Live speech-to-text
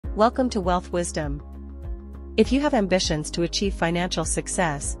Welcome to Wealth Wisdom. If you have ambitions to achieve financial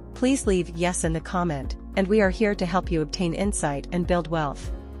success, please leave yes in the comment, and we are here to help you obtain insight and build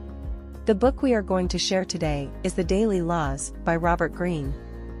wealth. The book we are going to share today is The Daily Laws by Robert Greene.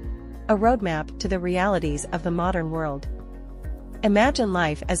 A roadmap to the realities of the modern world. Imagine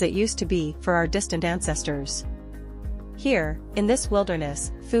life as it used to be for our distant ancestors. Here, in this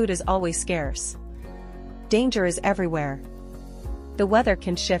wilderness, food is always scarce. Danger is everywhere. The weather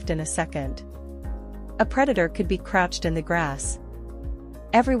can shift in a second. A predator could be crouched in the grass.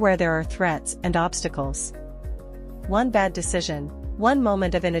 Everywhere there are threats and obstacles. One bad decision, one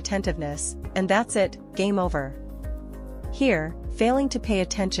moment of inattentiveness, and that's it, game over. Here, failing to pay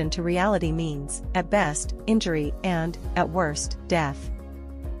attention to reality means, at best, injury and, at worst, death.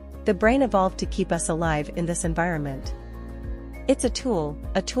 The brain evolved to keep us alive in this environment. It's a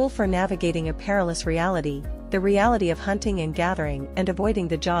tool for navigating a perilous reality, the reality of hunting and gathering and avoiding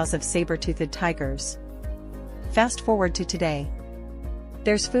the jaws of saber-toothed tigers. Fast forward to today.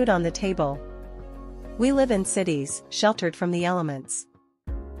 There's food on the table. We live in cities, sheltered from the elements.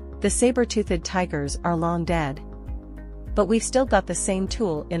 The saber-toothed tigers are long dead. But we've still got the same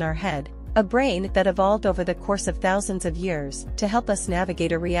tool in our head, a brain that evolved over the course of thousands of years to help us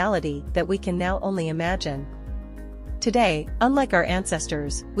navigate a reality that we can now only imagine. Today, unlike our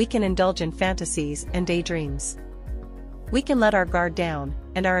ancestors, we can indulge in fantasies and daydreams. We can let our guard down,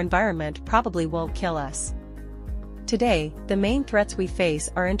 and our environment probably won't kill us. Today, the main threats we face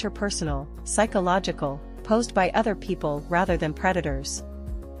are interpersonal, psychological, posed by other people rather than predators.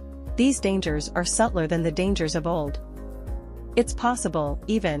 These dangers are subtler than the dangers of old. It's possible,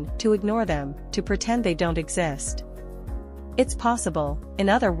 even, to ignore them, to pretend they don't exist. It's possible, in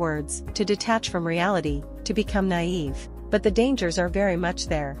other words, to detach from reality, to become naive, but the dangers are very much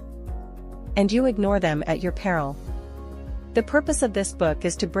there. And you ignore them at your peril. The purpose of this book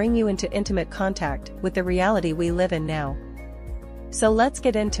is to bring you into intimate contact with the reality we live in now. So let's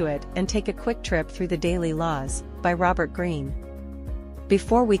get into it and take a quick trip through The Daily Laws by Robert Greene.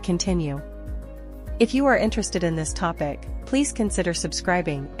 Before we continue, if you are interested in this topic, please consider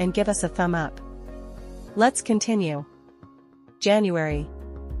subscribing and give us a thumb up. Let's continue. January.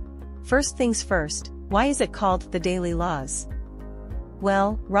 First things first, why is it called The Daily Laws?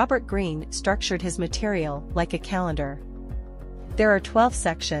 Well, Robert Greene structured his material like a calendar. There are 12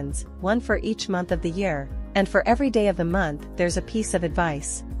 sections, one for each month of the year, and for every day of the month there's a piece of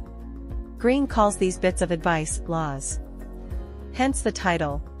advice. Greene calls these bits of advice laws. Hence the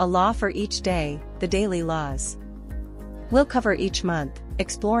title, A Law for Each Day, The Daily Laws. We'll cover each month,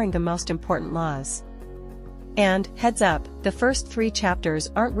 exploring the most important laws. And, heads up, the first 3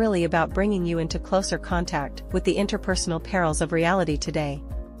 chapters aren't really about bringing you into closer contact with the interpersonal perils of reality today.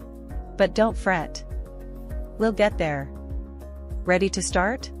 But don't fret. We'll get there. Ready to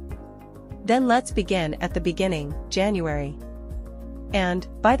start? Then let's begin at the beginning, January. And,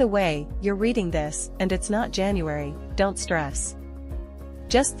 by the way, you're reading this, and it's not January, don't stress.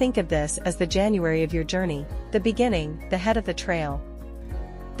 Just think of this as the January of your journey, the beginning, the head of the trail.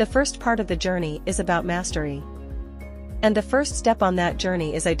 The first part of the journey is about mastery. And the first step on that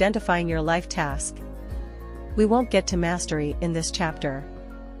journey is identifying your life task. We won't get to mastery in this chapter.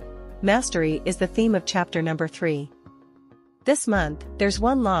 Mastery is the theme of chapter number 3. This month, there's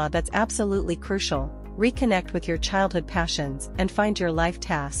one law that's absolutely crucial: reconnect with your childhood passions and find your life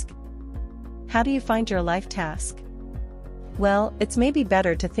task. How do you find your life task? Well, it's maybe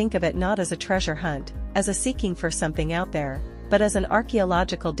better to think of it not as a treasure hunt, as a seeking for something out there, but as an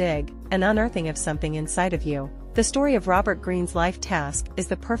archaeological dig, an unearthing of something inside of you. The story of Robert Greene's life task is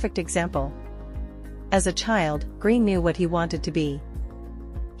the perfect example. As a child, Greene knew what he wanted to be.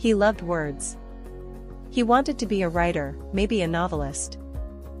 He loved words. He wanted to be a writer, maybe a novelist.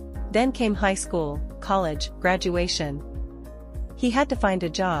 Then came high school, college, graduation. He had to find a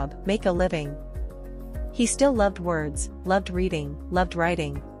job, make a living. He still loved words, loved reading, loved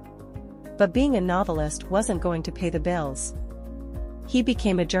writing. But being a novelist wasn't going to pay the bills. He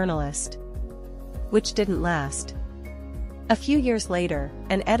became a journalist. Which didn't last. A few years later,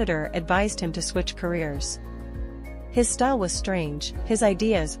 an editor advised him to switch careers. His style was strange, his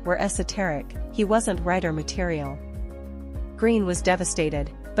ideas were esoteric, he wasn't writer material. Greene was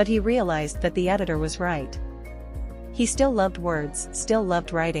devastated, but he realized that the editor was right. He still loved words, still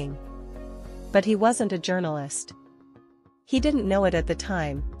loved writing. But he wasn't a journalist. He didn't know it at the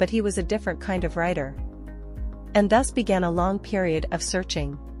time, but he was a different kind of writer. And thus began a long period of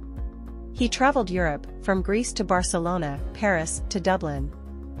searching. He traveled Europe, from Greece to Barcelona, Paris to Dublin.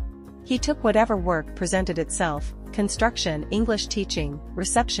 He took whatever work presented itself: construction, English teaching,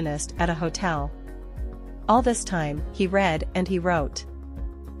 receptionist at a hotel. All this time, he read and he wrote.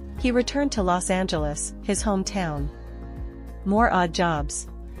 He returned to Los Angeles, his hometown. More odd jobs.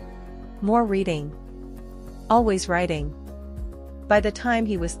 More reading. Always writing. By the time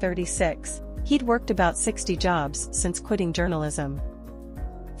he was 36, he'd worked about 60 jobs since quitting journalism.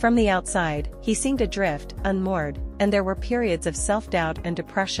 From the outside, he seemed adrift, unmoored, and there were periods of self-doubt and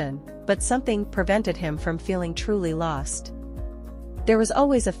depression, but something prevented him from feeling truly lost. There was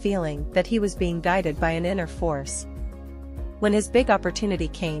always a feeling that he was being guided by an inner force. When his big opportunity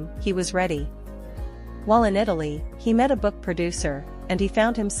came, he was ready. While in Italy, he met a book producer, and he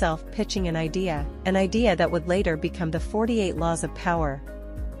found himself pitching an idea that would later become the 48 Laws of Power.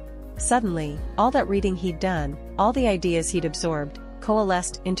 Suddenly, all that reading he'd done, all the ideas he'd absorbed,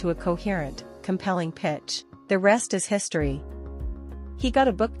 coalesced into a coherent, compelling pitch. The rest is history. He got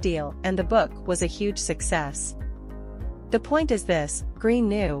a book deal, and the book was a huge success. The point is this: Greene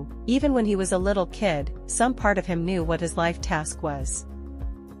knew, even when he was a little kid, some part of him knew what his life task was.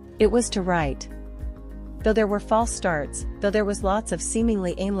 It was to write. Though there were false starts, though there was lots of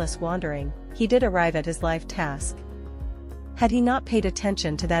seemingly aimless wandering, he did arrive at his life task. Had he not paid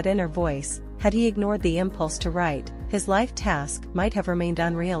attention to that inner voice, had he ignored the impulse to write, his life task might have remained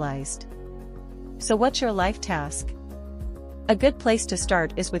unrealized. So what's your life task? A good place to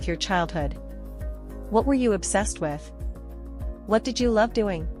start is with your childhood. What were you obsessed with? What did you love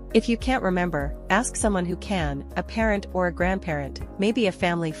doing? If you can't remember, ask someone who can, a parent or a grandparent, maybe a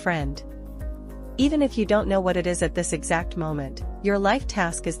family friend. Even if you don't know what it is at this exact moment, your life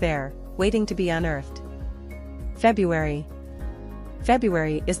task is there, waiting to be unearthed. February.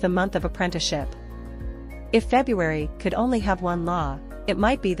 February is the month of apprenticeship. If February could only have one law, it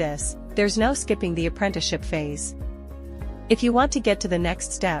might be this: there's no skipping the apprenticeship phase. If you want to get to the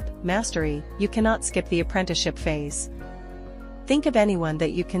next step, mastery, you cannot skip the apprenticeship phase. Think of anyone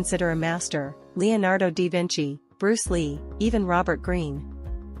that you consider a master: Leonardo da Vinci, Bruce Lee, even Robert Greene.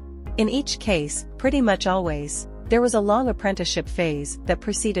 In each case, pretty much always, there was a long apprenticeship phase that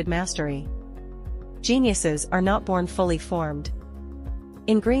preceded mastery. Geniuses are not born fully formed.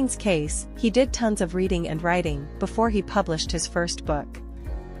 In Greene's case, he did tons of reading and writing before he published his first book.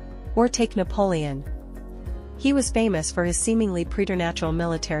 Or take Napoleon. He was famous for his seemingly preternatural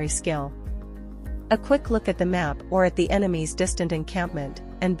military skill. A quick look at the map or at the enemy's distant encampment,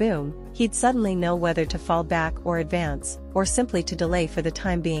 and boom, he'd suddenly know whether to fall back or advance, or simply to delay for the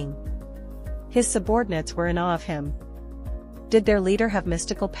time being. His subordinates were in awe of him. Did their leader have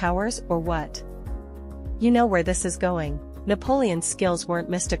mystical powers, or what? You know where this is going. Napoleon's skills weren't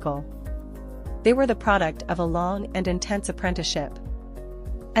mystical. They were the product of a long and intense apprenticeship.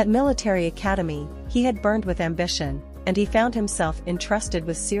 At military academy, he had burned with ambition, and he found himself entrusted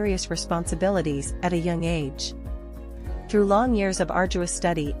with serious responsibilities at a young age. Through long years of arduous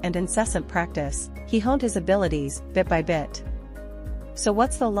study and incessant practice, he honed his abilities bit by bit. So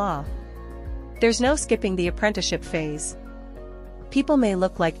what's the law? There's no skipping the apprenticeship phase. People may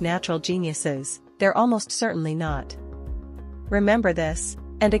look like natural geniuses, they're almost certainly not. Remember this,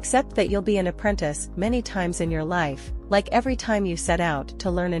 and accept that you'll be an apprentice many times in your life, like every time you set out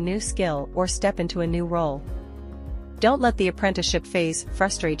to learn a new skill or step into a new role. Don't let the apprenticeship phase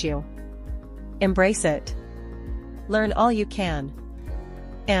frustrate you. Embrace it. Learn all you can.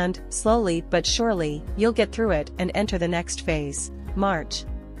 And, slowly but surely, you'll get through it and enter the next phase, March.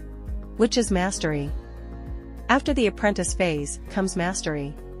 Which is mastery. After the apprentice phase comes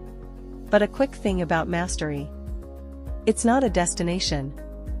mastery. But a quick thing about mastery. It's not a destination.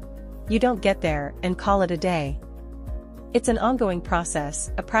 You don't get there and call it a day. It's an ongoing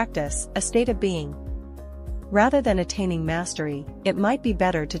process, a practice, a state of being. Rather than attaining mastery, it might be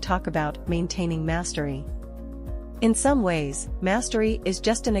better to talk about maintaining mastery. In some ways, mastery is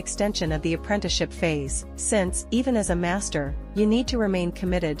just an extension of the apprenticeship phase, since, even as a master, you need to remain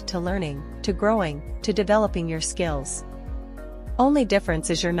committed to learning, to growing, to developing your skills. Only difference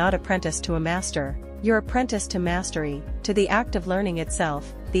is you're not apprentice to a master, you're apprentice to mastery, to the act of learning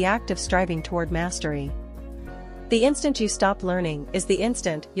itself, the act of striving toward mastery. The instant you stop learning is the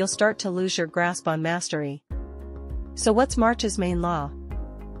instant you'll start to lose your grasp on mastery. So what's March's main law?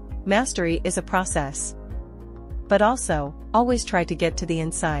 Mastery is a process. But also, always try to get to the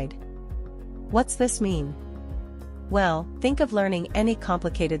inside. What's this mean? Well, think of learning any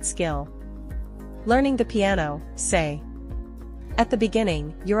complicated skill. Learning the piano, say. At the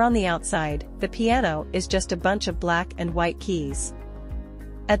beginning, you're on the outside, the piano is just a bunch of black and white keys.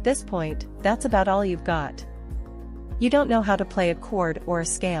 At this point, that's about all you've got. You don't know how to play a chord or a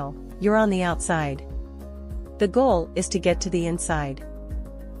scale, you're on the outside. The goal is to get to the inside.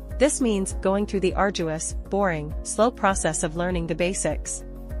 This means going through the arduous, boring, slow process of learning the basics.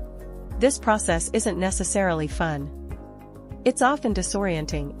 This process isn't necessarily fun. It's often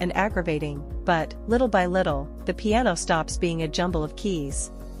disorienting and aggravating, but, little by little, the piano stops being a jumble of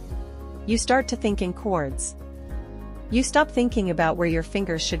keys. You start to think in chords. You stop thinking about where your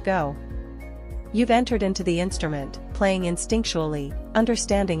fingers should go. You've entered into the instrument, playing instinctually,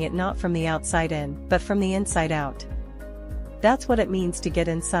 understanding it not from the outside in, but from the inside out. That's what it means to get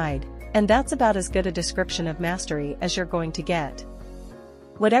inside, and that's about as good a description of mastery as you're going to get.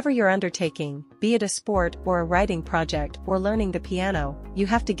 Whatever you're undertaking, be it a sport or a writing project or learning the piano, you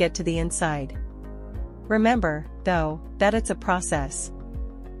have to get to the inside. Remember, though, that it's a process.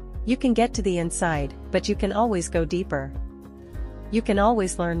 You can get to the inside, but you can always go deeper. You can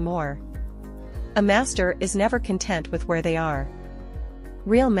always learn more. A master is never content with where they are.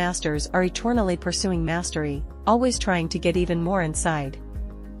 Real masters are eternally pursuing mastery, always trying to get even more inside.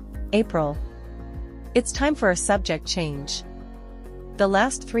 April. It's time for a subject change. The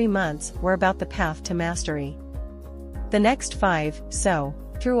last 3 months were about the path to mastery. The next 5,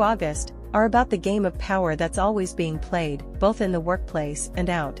 through August, are about the game of power that's always being played, both in the workplace and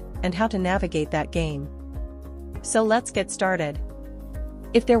out, and how to navigate that game. So let's get started.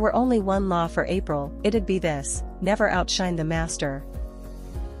 If there were only one law for April, it'd be this: never outshine the master.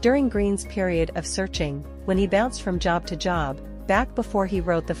 During Greene's period of searching, when he bounced from job to job, back before he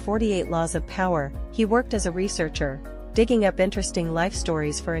wrote the 48 Laws of Power, he worked as a researcher, digging up interesting life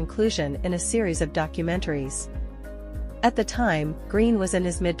stories for inclusion in a series of documentaries. At the time, Greene was in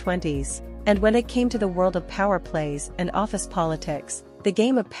his mid-20s, and when it came to the world of power plays and office politics, the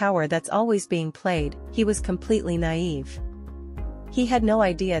game of power that's always being played, he was completely naive. He had no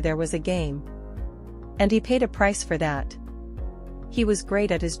idea there was a game. And he paid a price for that. He was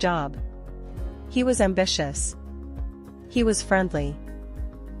great at his job. He was ambitious. He was friendly.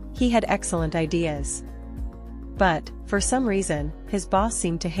 He had excellent ideas. But, for some reason, his boss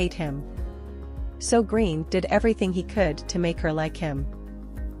seemed to hate him. So Greene did everything he could to make her like him.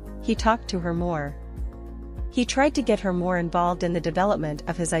 He talked to her more. He tried to get her more involved in the development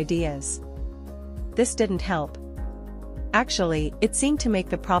of his ideas. This didn't help. Actually, it seemed to make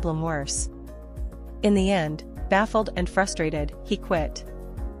the problem worse. In the end, baffled and frustrated, he quit.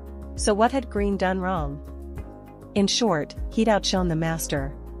 So what had Greene done wrong? In short, he'd outshone the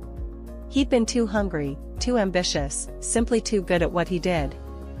master. He'd been too hungry, too ambitious, simply too good at what he did.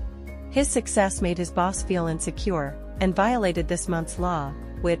 His success made his boss feel insecure, and violated this month's law,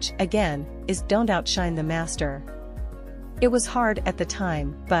 which, again, is don't outshine the master. It was hard at the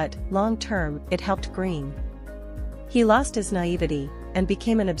time, but, long term, it helped Greene. He lost his naivety, and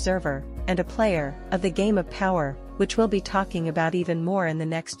became an observer, and a player, of the game of power, which we'll be talking about even more in the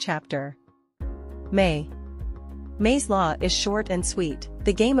next chapter. May. May's law is short and sweet: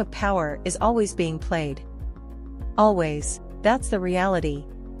 the game of power is always being played. Always, that's the reality.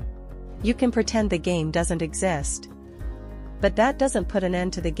 You can pretend the game doesn't exist. But that doesn't put an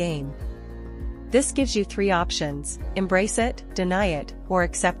end to the game. This gives you 3 options: embrace it, deny it, or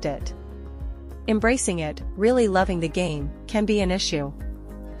accept it. Embracing it, really loving the game, can be an issue.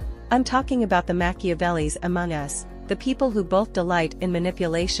 I'm talking about the Machiavellis among us, the people who both delight in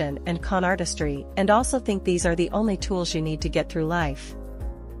manipulation and con artistry and also think these are the only tools you need to get through life.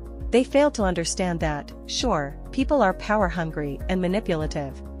 They fail to understand that, sure, people are power-hungry and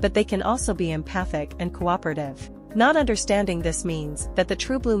manipulative, but they can also be empathic and cooperative. Not understanding this means that the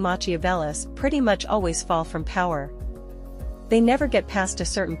true blue Machiavellis pretty much always fall from power. They never get past a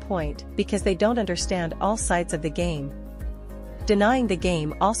certain point because they don't understand all sides of the game. Denying the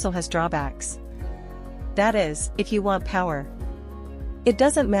game also has drawbacks. That is, if you want power. It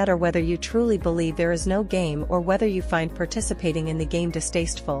doesn't matter whether you truly believe there is no game or whether you find participating in the game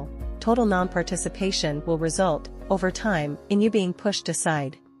distasteful. Total non-participation will result, over time, in you being pushed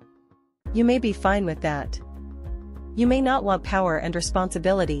aside. You may be fine with that. You may not want power and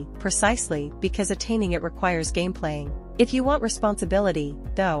responsibility, precisely because attaining it requires game playing. If you want responsibility,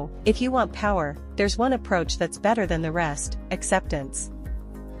 though, if you want power, there's one approach that's better than the rest: acceptance.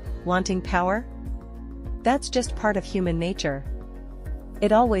 Wanting power? That's just part of human nature.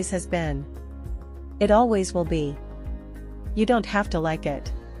 It always has been. It always will be. You don't have to like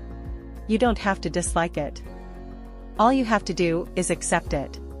it. You don't have to dislike it. All you have to do is accept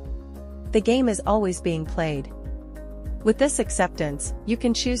it. The game is always being played. With this acceptance, you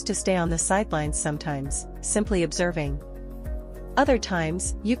can choose to stay on the sidelines sometimes, simply observing. Other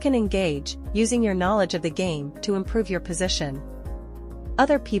times, you can engage, using your knowledge of the game to improve your position.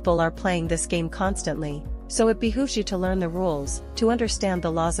 Other people are playing this game constantly, so it behooves you to learn the rules, to understand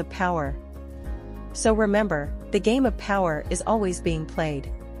the laws of power. So remember, the game of power is always being played.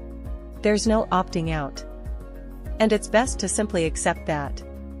 There's no opting out. And it's best to simply accept that.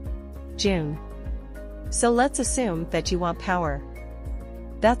 June. So let's assume that you want power.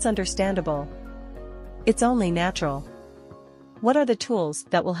 That's understandable. It's only natural. What are the tools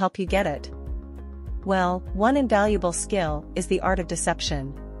that will help you get it? Well, one invaluable skill is the art of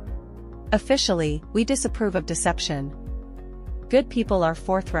deception. Officially, we disapprove of deception. Good people are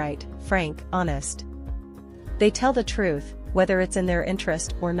forthright, frank, honest. They tell the truth, whether it's in their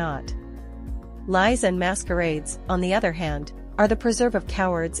interest or not. Lies and masquerades, on the other hand, are the preserve of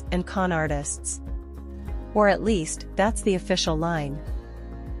cowards and con artists. Or at least, that's the official line.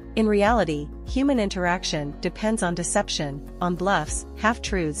 In reality, human interaction depends on deception, on bluffs,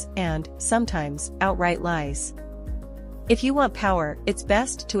 half-truths, and, sometimes, outright lies. If you want power, it's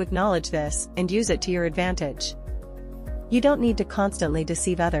best to acknowledge this and use it to your advantage. You don't need to constantly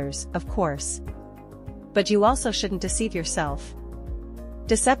deceive others, of course. But you also shouldn't deceive yourself.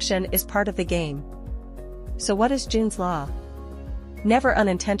 Deception is part of the game. So what is June's law? Never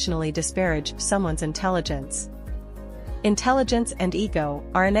unintentionally disparage someone's intelligence. Intelligence and ego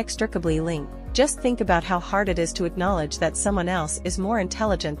are inextricably linked. Just think about how hard it is to acknowledge that someone else is more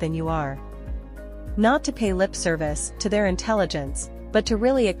intelligent than you are. Not to pay lip service to their intelligence, but to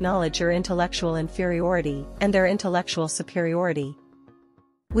really acknowledge your intellectual inferiority and their intellectual superiority.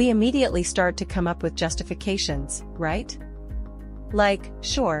 We immediately start to come up with justifications, right? Like,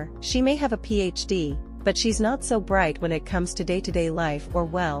 sure, she may have a PhD, but she's not so bright when it comes to day-to-day life, or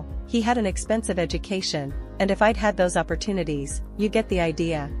well, he had an expensive education, and if I'd had those opportunities, you get the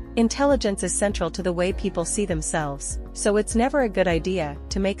idea. Intelligence is central to the way people see themselves, so it's never a good idea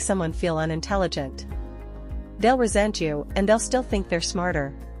to make someone feel unintelligent. They'll resent you and they'll still think they're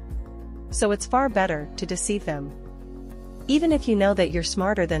smarter. So it's far better to deceive them. Even if you know that you're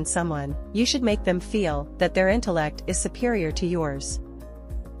smarter than someone, you should make them feel that their intellect is superior to yours.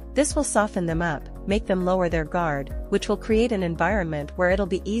 This will soften them up, make them lower their guard, which will create an environment where it'll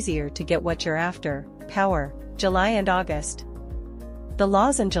be easier to get what you're after, power. July and August. The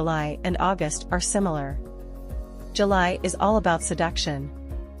laws in July and August are similar. July is all about seduction.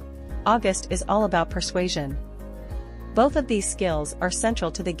 August is all about persuasion. Both of these skills are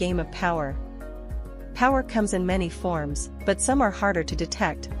central to the game of power. Power comes in many forms, but some are harder to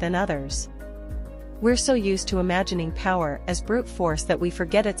detect than others. We're so used to imagining power as brute force that we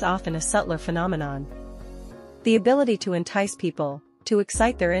forget it's often a subtler phenomenon. The ability to entice people, to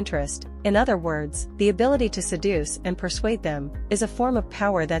excite their interest, in other words, the ability to seduce and persuade them, is a form of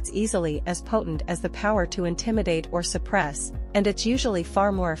power that's easily as potent as the power to intimidate or suppress, and it's usually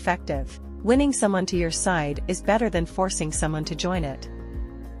far more effective. Winning someone to your side is better than forcing someone to join it.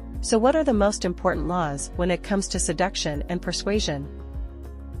 So what are the most important laws when it comes to seduction and persuasion?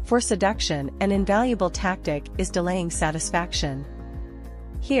 For seduction, an invaluable tactic is delaying satisfaction.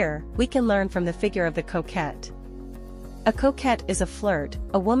 Here, we can learn from the figure of the coquette. A coquette is a flirt,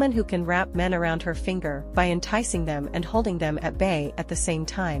 a woman who can wrap men around her finger by enticing them and holding them at bay at the same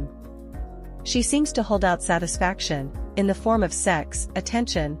time. She seems to hold out satisfaction, in the form of sex,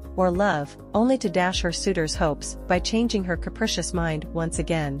 attention, or love, only to dash her suitor's hopes by changing her capricious mind once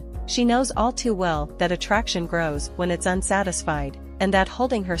again. She knows all too well that attraction grows when it's unsatisfied, and that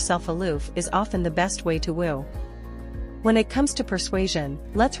holding herself aloof is often the best way to woo. When it comes to persuasion,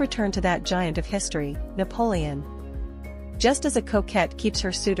 let's return to that giant of history, Napoleon. Just as a coquette keeps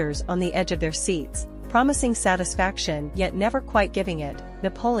her suitors on the edge of their seats, promising satisfaction yet never quite giving it,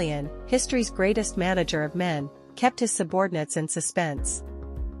 Napoleon, history's greatest manager of men, kept his subordinates in suspense.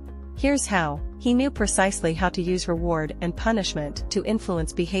 Here's how: he knew precisely how to use reward and punishment to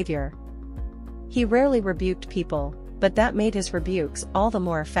influence behavior. He rarely rebuked people, but that made his rebukes all the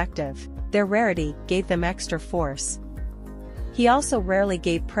more effective. Their rarity gave them extra force. He also rarely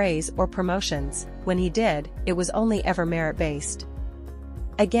gave praise or promotions. When he did, it was only ever merit-based.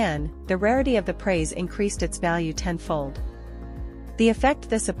 Again, the rarity of the praise increased its value tenfold. The effect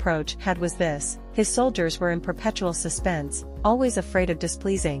this approach had was this: his soldiers were in perpetual suspense, always afraid of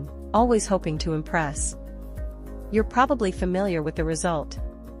displeasing, always hoping to impress. You're probably familiar with the result.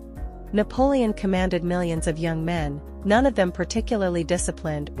 Napoleon commanded millions of young men, none of them particularly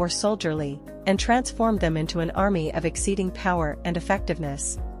disciplined or soldierly, and transformed them into an army of exceeding power and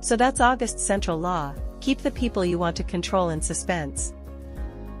effectiveness. So that's August's central law: keep the people you want to control in suspense.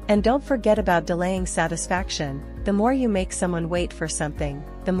 And don't forget about delaying satisfaction. The more you make someone wait for something,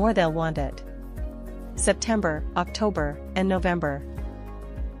 the more they'll want it. September, October, and November.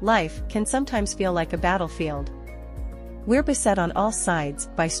 Life can sometimes feel like a battlefield. We're beset on all sides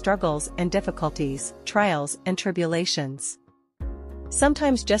by struggles and difficulties, trials and tribulations.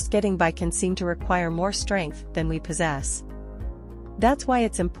 Sometimes just getting by can seem to require more strength than we possess. That's why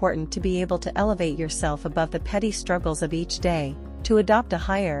it's important to be able to elevate yourself above the petty struggles of each day, to adopt a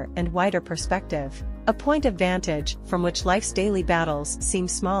higher and wider perspective, A point of vantage from which life's daily battles seem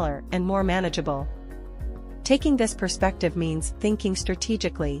smaller and more manageable. Taking this perspective means thinking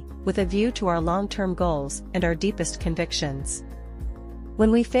strategically, with a view to our long-term goals and our deepest convictions.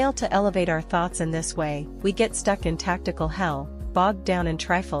 When we fail to elevate our thoughts in this way, we get stuck in tactical hell, bogged down in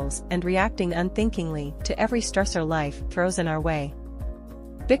trifles and reacting unthinkingly to every stressor life throws in our way.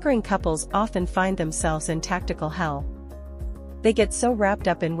 Bickering couples often find themselves in tactical hell. They get so wrapped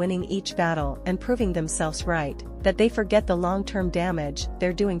up in winning each battle and proving themselves right, that they forget the long-term damage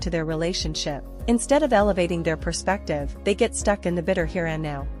they're doing to their relationship. Instead of elevating their perspective, they get stuck in the bitter here and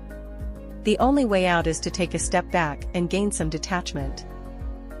now. The only way out is to take a step back and gain some detachment.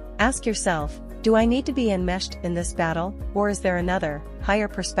 Ask yourself, do I need to be enmeshed in this battle, or is there another, higher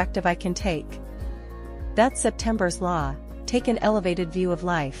perspective I can take? That's September's law, take an elevated view of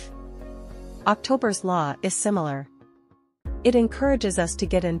life. October's law is similar. It encourages us to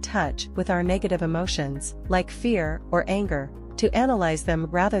get in touch with our negative emotions, like fear or anger, to analyze them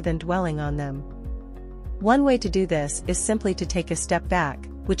rather than dwelling on them. One way to do this is simply to take a step back,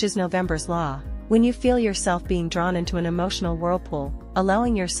 which is November's law. When you feel yourself being drawn into an emotional whirlpool,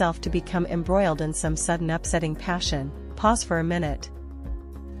 allowing yourself to become embroiled in some sudden upsetting passion, pause for a minute.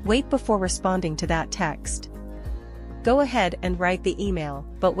 Wait before responding to that text. Go ahead and write the email,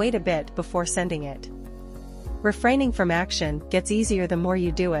 but wait a bit before sending it. Refraining from action gets easier the more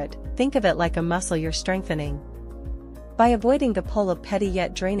you do it. Think of it like a muscle you're strengthening. By avoiding the pull of petty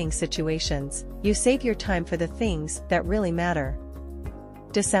yet draining situations, you save your time for the things that really matter.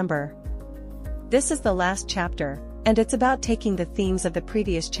 December. This is the last chapter, and it's about taking the themes of the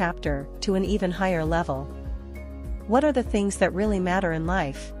previous chapter to an even higher level. What are the things that really matter in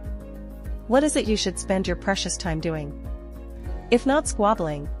life? What is it you should spend your precious time doing? If not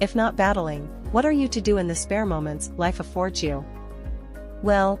squabbling, if not battling, what are you to do in the spare moments life affords you?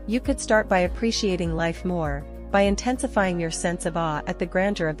 Well, you could start by appreciating life more, by intensifying your sense of awe at the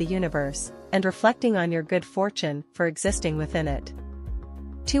grandeur of the universe, and reflecting on your good fortune for existing within it.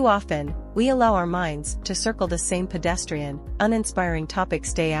 Too often, we allow our minds to circle the same pedestrian, uninspiring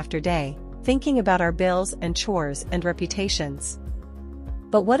topics day after day, thinking about our bills and chores and reputations.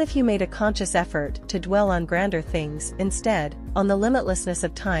 But what if you made a conscious effort to dwell on grander things instead, on the limitlessness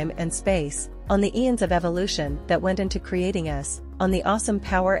of time and space, on the eons of evolution that went into creating us, on the awesome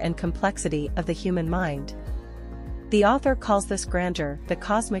power and complexity of the human mind? The author calls this grandeur the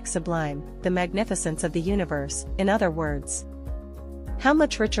cosmic sublime, the magnificence of the universe, in other words. How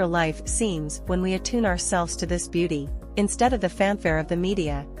much richer life seems when we attune ourselves to this beauty, instead of the fanfare of the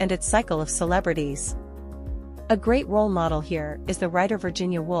media and its cycle of celebrities. A great role model here is the writer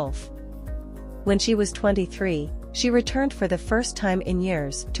Virginia Woolf. When she was 23, she returned for the first time in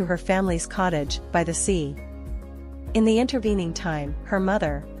years to her family's cottage by the sea. In the intervening time, her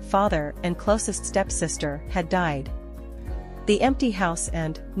mother, father, and closest stepsister had died. The empty house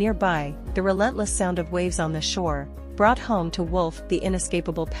and, nearby, the relentless sound of waves on the shore, brought home to Woolf the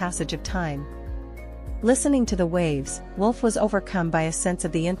inescapable passage of time. Listening to the waves, Woolf was overcome by a sense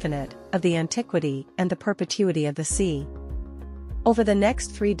of the infinite, of the antiquity and the perpetuity of the sea. Over the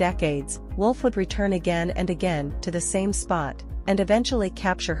next 3 decades, Woolf would return again and again to the same spot, and eventually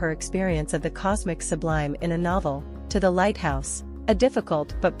capture her experience of the cosmic sublime in a novel, To the Lighthouse, a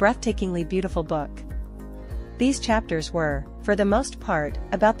difficult but breathtakingly beautiful book. These chapters were, for the most part,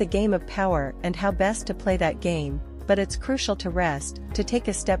 about the game of power and how best to play that game, but it's crucial to rest, to take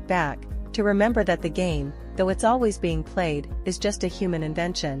a step back, to remember that the game, though it's always being played, is just a human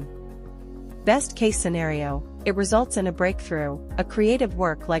invention. Best case scenario, it results in a breakthrough, a creative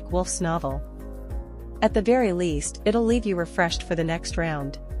work like Woolf's novel. At the very least, it'll leave you refreshed for the next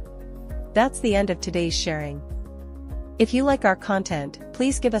round. That's the end of today's sharing. If you like our content,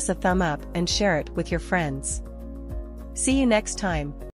 please give us a thumb up and share it with your friends. See you next time.